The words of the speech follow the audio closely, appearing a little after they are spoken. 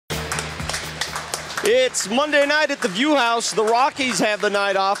It's Monday night at the View House. The Rockies have the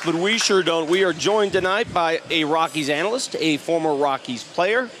night off, but we sure don't. We are joined tonight by a Rockies analyst, a former Rockies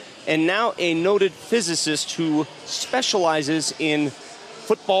player, and now a noted physicist who specializes in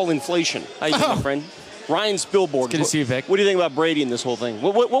football inflation. How you doing, my friend? Ryan Spilborghs. Good to see you, Vic. What do you think about Brady in this whole thing?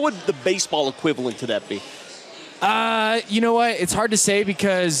 What would the baseball equivalent to that be? You know what? It's hard to say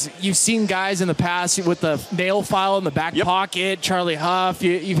because you've seen guys in the past with the nail file in the back pocket, Charlie Huff.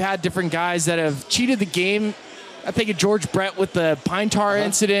 You've had different guys that have cheated the game. I think of George Brett with the pine tar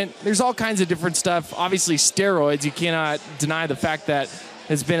incident. There's all kinds of different stuff. Obviously, steroids. You cannot deny the fact that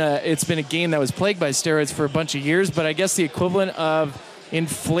it's been a game that was plagued by steroids for a bunch of years. But I guess the equivalent of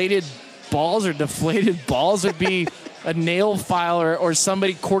inflated balls or deflated balls would be a nail file or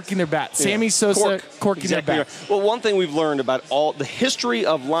somebody corking their bat. Sammy Sosa corking their bat. Right. Well, one thing we've learned about all the history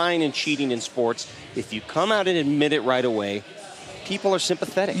of lying and cheating in sports, if you come out and admit it right away, people are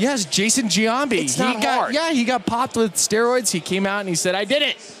sympathetic. Yes, Jason Giambi. It's not hard. Yeah, he got popped with steroids. He came out and he said, I did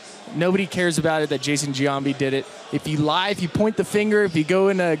it. Nobody cares about it that Jason Giambi did it. If you lie, if you point the finger, if you go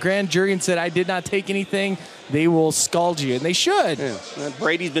in a grand jury and said, I did not take anything, they will scald you, and they should. Yeah.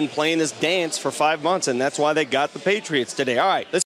 Brady's been playing this dance for 5 months, and that's why they got the Patriots today. All right, let's